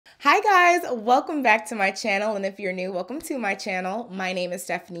Hi guys, welcome back to my channel, and if you're new, welcome to my channel. My name is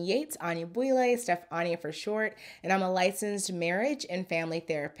Stephanie Yates, Anya Steph Anya for short, and I'm a licensed marriage and family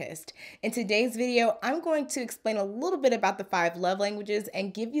therapist. In today's video, I'm going to explain a little bit about the 5 love languages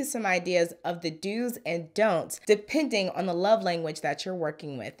and give you some ideas of the do's and don'ts depending on the love language that you're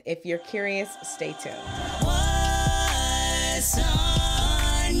working with. If you're curious, stay tuned. What's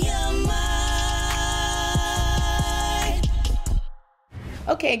on your mind?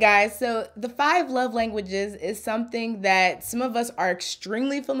 Okay guys, so the 5 love languages is something that some of us are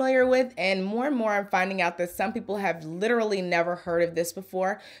extremely familiar with, and more I'm finding out that some people have literally never heard of this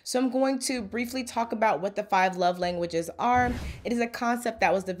before. So I'm going to briefly talk about what the 5 love languages are. It is a concept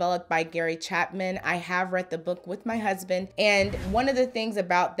that was developed by Gary Chapman. I have read the book with my husband, and one of the things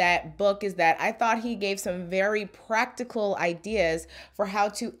about that book is that I thought he gave some very practical ideas for how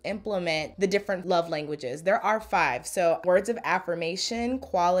to implement the different love languages. There are 5. So words of affirmation,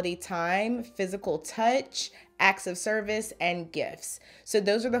 quality time, physical touch, acts of service, and gifts. So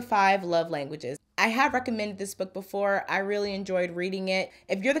those are the 5 love languages. I have recommended this book before. I really enjoyed reading it.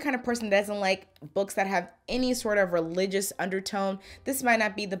 If you're the kind of person that doesn't like books that have any sort of religious undertone, this might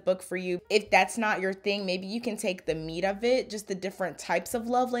not be the book for you. If that's not your thing, maybe you can take the meat of it, just the different types of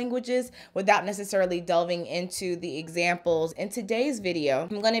love languages, without necessarily delving into the examples. In today's video,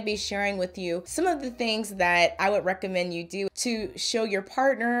 I'm going to be sharing with you some of the things that I would recommend you do to show your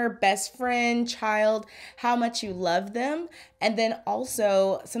partner, best friend, child, how much you love them, and then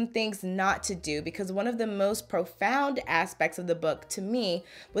also some things not to do, because one of the most profound aspects of the book to me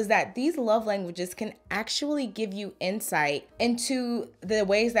was that these love languages can actually give you insight into the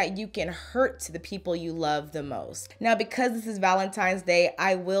ways that you can hurt the people you love the most. Now, because this is Valentine's Day,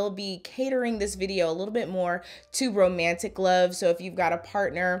 I will be catering this video a little bit more to romantic love. So if you've got a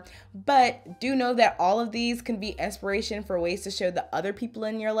partner, but do know that all of these can be inspiration for ways to show the other people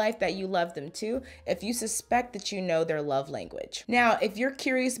in your life that you love them too, if you suspect that you know their love language. Now, if you're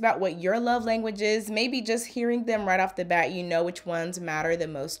curious about what your love language is, maybe just hearing them right off the bat, you know which ones matter the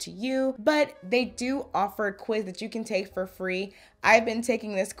most to you, but they do offer a quiz that you can take for free. I've been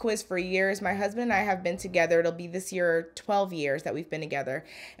taking this quiz for years. My husband and I have been together. It'll be this year 12 years that we've been together.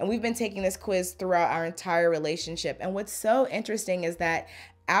 And we've been taking this quiz throughout our entire relationship. And what's so interesting is that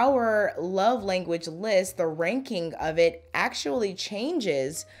our love language list, the ranking of it, actually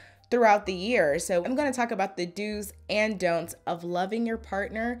changes throughout the year. So I'm going to talk about the do's and don'ts of loving your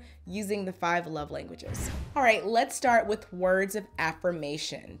partner using the 5 love languages. All right, let's start with words of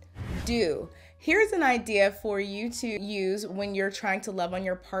affirmation. Do. Here's an idea for you to use when you're trying to love on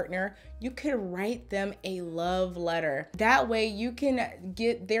your partner. You could write them a love letter. That way you can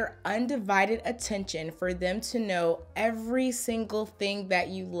get their undivided attention for them to know every single thing that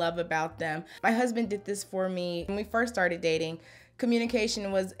you love about them. My husband did this for me when we first started dating.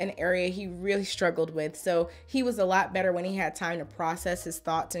 Communication was an area he really struggled with, so he was a lot better when he had time to process his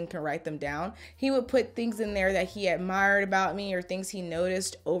thoughts and can write them down. He would put things in there that he admired about me or things he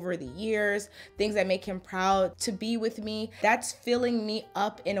noticed over the years, things that make him proud to be with me. That's filling me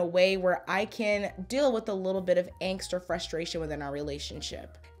up in a way where I can deal with a little bit of angst or frustration within our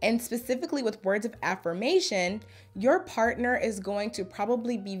relationship. And specifically with words of affirmation, your partner is going to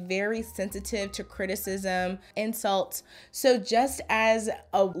probably be very sensitive to criticism, insults. So just as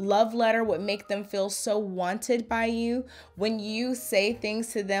a love letter would make them feel so wanted by you, when you say things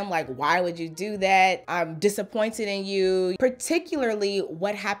to them like, why would you do that? I'm disappointed in you, particularly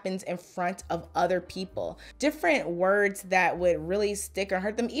what happens in front of other people. Different words that would really stick or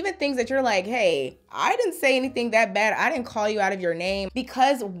hurt them, even things that you're like, hey, I didn't say anything that bad. I didn't call you out of your name.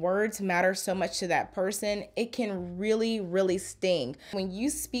 Because words matter so much to that person, it can really sting. When you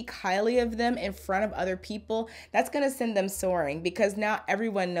speak highly of them in front of other people, that's going to send them soaring, because now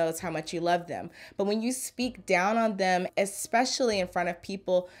everyone knows how much you love them. But when you speak down on them, especially in front of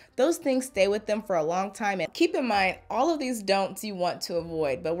people, those things stay with them for a long time. And keep in mind, all of these don'ts you want to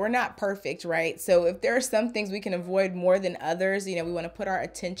avoid, but we're not perfect, right? So if there are some things we can avoid more than others, we want to put our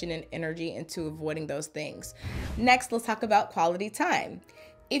attention and energy into avoiding those things. Next, let's talk about quality time.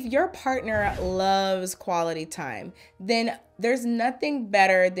 If your partner loves quality time, then there's nothing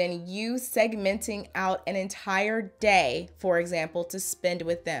better than you segmenting out an entire day, for example, to spend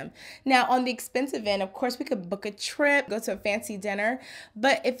with them. Now, on the expensive end, of course, we could book a trip, go to a fancy dinner,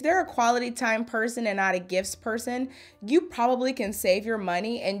 but if they're a quality time person and not a gifts person, you probably can save your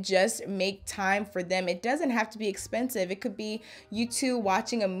money and just make time for them. It doesn't have to be expensive. It could be you two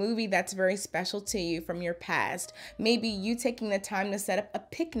watching a movie that's very special to you from your past. Maybe you taking the time to set up a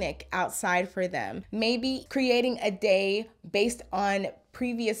picnic outside for them. Maybe creating a day based on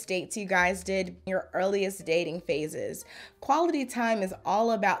previous dates you guys did, your earliest dating phases. Quality time is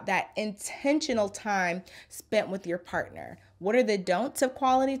all about that intentional time spent with your partner. What are the don'ts of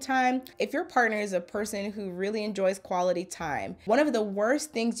quality time? If your partner is a person who really enjoys quality time, one of the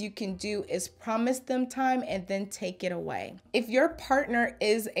worst things you can do is promise them time and then take it away. If your partner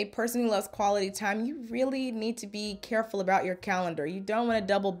is a person who loves quality time, you really need to be careful about your calendar. You don't want to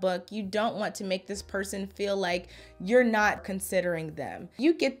double book. You don't want to make this person feel like you're not considering them.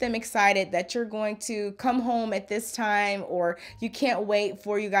 You get them excited that you're going to come home at this time, or you can't wait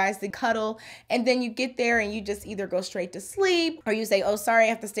for you guys to cuddle, and then you get there and you just either go straight to sleep, or you say, oh, sorry, I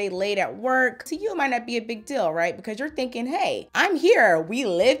have to stay late at work. To you, it might not be a big deal, right? Because you're thinking, hey, I'm here, we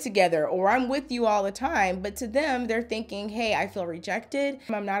live together, or I'm with you all the time. But to them, they're thinking, hey, I feel rejected.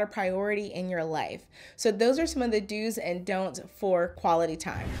 I'm not a priority in your life. So those are some of the do's and don'ts for quality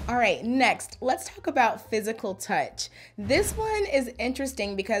time. All right, next, let's talk about physical touch. This one is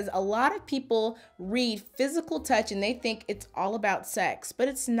interesting because a lot of people read physical touch and they think it's all about sex, but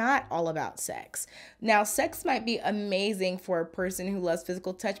it's not all about sex. Now, sex might be amazing for a person who loves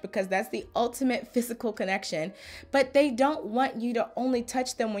physical touch because that's the ultimate physical connection, but they don't want you to only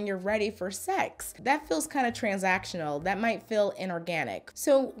touch them when you're ready for sex. That feels kind of transactional. That might feel inorganic.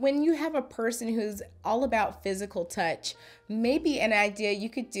 So when you have a person who's all about physical touch, maybe an idea you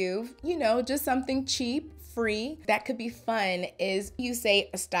could do, just something cheap, free, that could be fun, is you say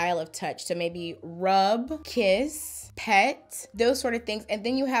a style of touch. So maybe rub, kiss, pet, those sort of things. And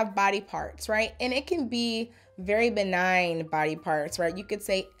then you have body parts, right? And it can be very benign body parts, right? You could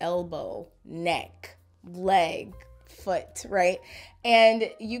say elbow, neck, leg, foot, right? And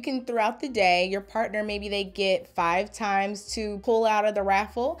you can, throughout the day, your partner, maybe they get 5 times to pull out of the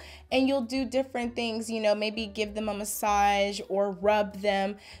raffle, and you'll do different things, maybe give them a massage or rub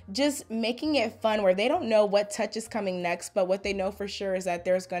them, just making it fun where they don't know what touch is coming next, but what they know for sure is that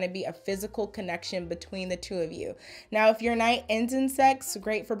there's going to be a physical connection between the two of you. Now, if your night ends in sex,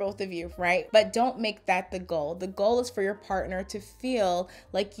 great for both of you, right? But don't make that the goal. The goal is for your partner to feel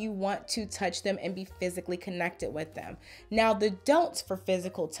like you want to touch them and be physically connected with them. Now, the don'ts for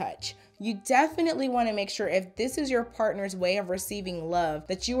physical touch. You definitely want to make sure, if this is your partner's way of receiving love,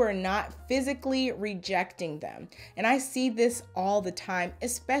 that you are not physically rejecting them. And I see this all the time,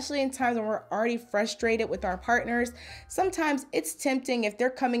 especially in times when we're already frustrated with our partners. Sometimes it's tempting, if they're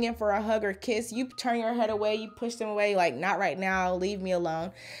coming in for a hug or kiss, you turn your head away, you push them away, like, not right now, leave me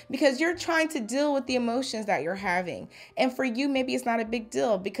alone, because you're trying to deal with the emotions that you're having. And for you, maybe it's not a big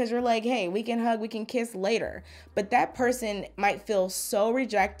deal because you're like, hey, we can hug, we can kiss later. But that person might feel so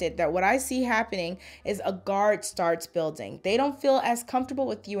rejected that what I see happening is a guard starts building. They don't feel as comfortable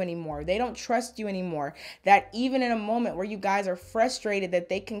with you anymore. They don't trust you anymore. That even in a moment where you guys are frustrated, that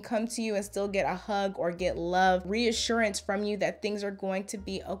they can come to you and still get a hug or get love, reassurance from you that things are going to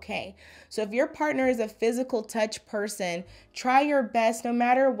be okay. So if your partner is a physical touch person, try your best, no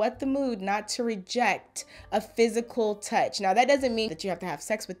matter what the mood, not to reject a physical touch. Now, that doesn't mean that you have to have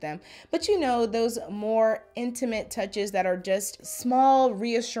sex with them, but those more intimate touches that are just small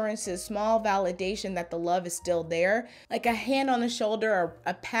reassurances, small validation that the love is still there, like a hand on the shoulder or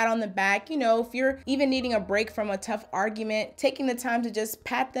a pat on the back. If you're even needing a break from a tough argument, taking the time to just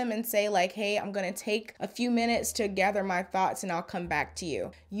pat them and say like, hey, I'm going to take a few minutes to gather my thoughts and I'll come back to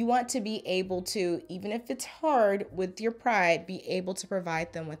you. You want to be able to, even if it's hard with your pride, be able to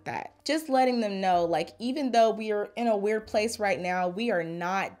provide them with that. Just letting them know, like, even though we are in a weird place right now, we are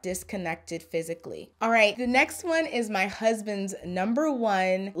not disconnected physically. All right, the next one is my husband's number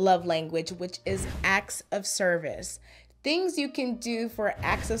one love language, which is acts of service. Things you can do for an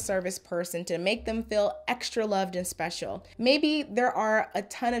acts of service person to make them feel extra loved and special. Maybe there are a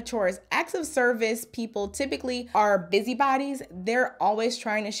ton of chores. Acts of service people typically are busybodies. They're always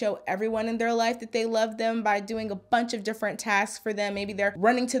trying to show everyone in their life that they love them by doing a bunch of different tasks for them. Maybe they're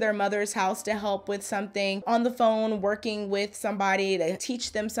running to their mother's house to help with something, on the phone working with somebody to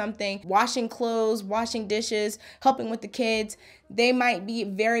teach them something, washing clothes, washing dishes, helping with the kids. They might be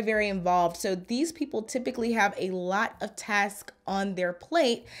very, very involved. So these people typically have a lot of tasks on their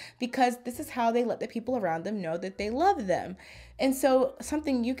plate because this is how they let the people around them know that they love them. And so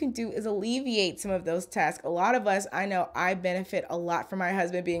something you can do is alleviate some of those tasks. A lot of us, I know I benefit a lot from my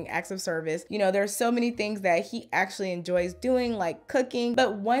husband being acts of service. There's so many things that he actually enjoys doing, like cooking.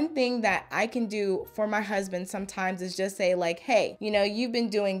 But one thing that I can do for my husband sometimes is just say like, hey, you've been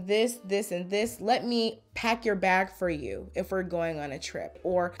doing this, this, and this. Let me pack your bag for you if we're going on a trip,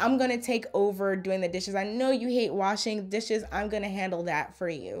 or I'm gonna take over doing the dishes. I know you hate washing dishes. I'm gonna going to handle that for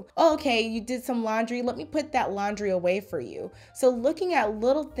you. Oh, okay, you did some laundry. Let me put that laundry away for you. So looking at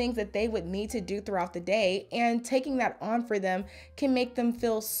little things that they would need to do throughout the day and taking that on for them can make them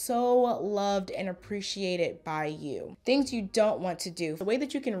feel so loved and appreciated by you. Things you don't want to do. The way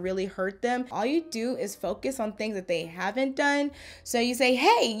that you can really hurt them, all you do is focus on things that they haven't done. So you say,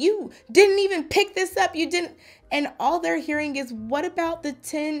 hey, you didn't even pick this up. You didn't. And all they're hearing is, what about the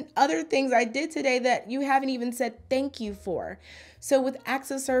 10 other things I did today that you haven't even said thank you for? So with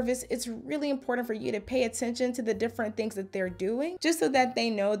acts of service, it's really important for you to pay attention to the different things that they're doing, just so that they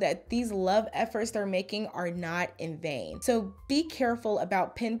know that these love efforts they're making are not in vain. So be careful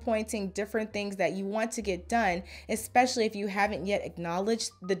about pinpointing different things that you want to get done, especially if you haven't yet acknowledged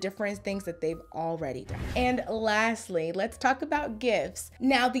the different things that they've already done. And lastly, let's talk about gifts.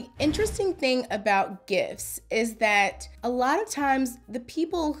 Now, the interesting thing about gifts is that a lot of times the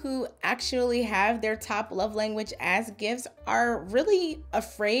people who actually have their top love language as gifts are really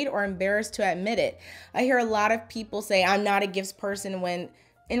afraid or embarrassed to admit it. I hear a lot of people say, I'm not a gifts person, when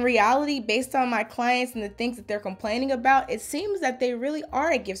in reality, based on my clients and the things that they're complaining about, it seems that they really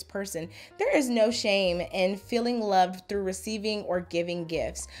are a gifts person. There is no shame in feeling loved through receiving or giving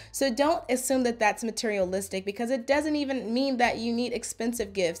gifts. So don't assume that that's materialistic, because it doesn't even mean that you need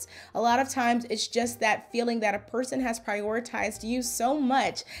expensive gifts. A lot of times it's just that feeling that a person has prioritized you so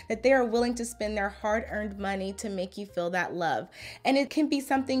much that they are willing to spend their hard-earned money to make you feel that love. And it can be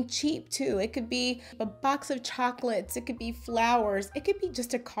something cheap too. It could be a box of chocolates. It could be flowers. It could be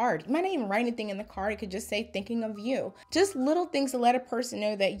just a card. You might not even write anything in the card. It could just say thinking of you. Just little things to let a person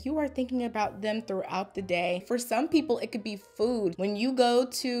know that you are thinking about them throughout the day. For some people, it could be food. When you go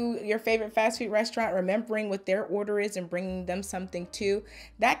to your favorite fast food restaurant, remembering what their order is and bringing them something too,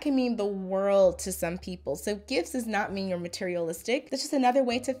 that can mean the world to some people. So gifts does not mean you're materialistic. That's just another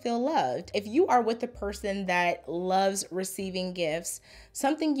way to feel loved. If you are with a person that loves receiving gifts,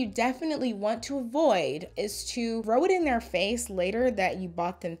 something you definitely want to avoid is to throw it in their face later that you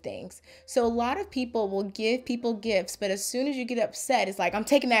bought them things. So a lot of people will give people gifts, but as soon as you get upset, it's like, I'm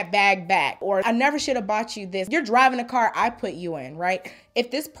taking that bag back, or I never should have bought you this. You're driving a car I put you in, right?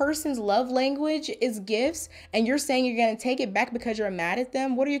 If this person's love language is gifts and you're saying you're going to take it back because you're mad at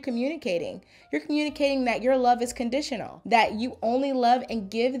them, what are you communicating? You're communicating that your love is conditional, that you only love and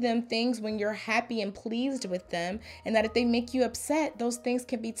give them things when you're happy and pleased with them, and that if they make you upset, those things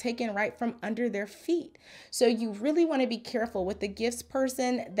can be taken right from under their feet. So you really want to be careful with the gifts person,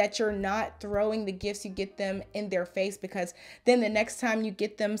 that you're not throwing the gifts you get them in their face, because then the next time you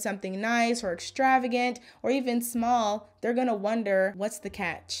get them something nice or extravagant or even small, they're going to wonder, what's the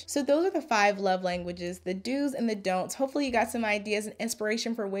catch? So those are the 5 love languages, the do's and the don'ts. Hopefully you got some ideas and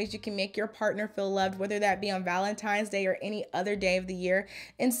inspiration for ways you can make your partner feel loved, whether that be on Valentine's Day or any other day of the year.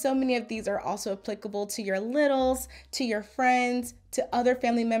 And so many of these are also applicable to your littles, to your friends, to other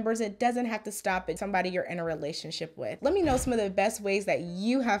family members. It doesn't have to stop at somebody you're in a relationship with. Let me know some of the best ways that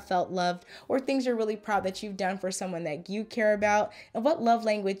you have felt loved, or things you're really proud that you've done for someone that you care about, and what love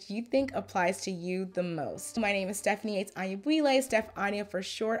language you think applies to you the most. My name is Stephanie. It's Anya Buile, Steph Anya for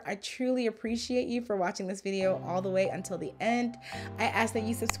short. I truly appreciate you for watching this video all the way until the end. I ask that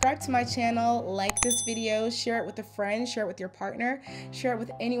you subscribe to my channel, like this video, share it with a friend, share it with your partner, share it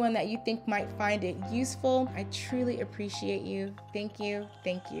with anyone that you think might find it useful. I truly appreciate you. Thank you,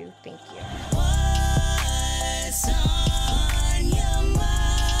 thank you, thank you.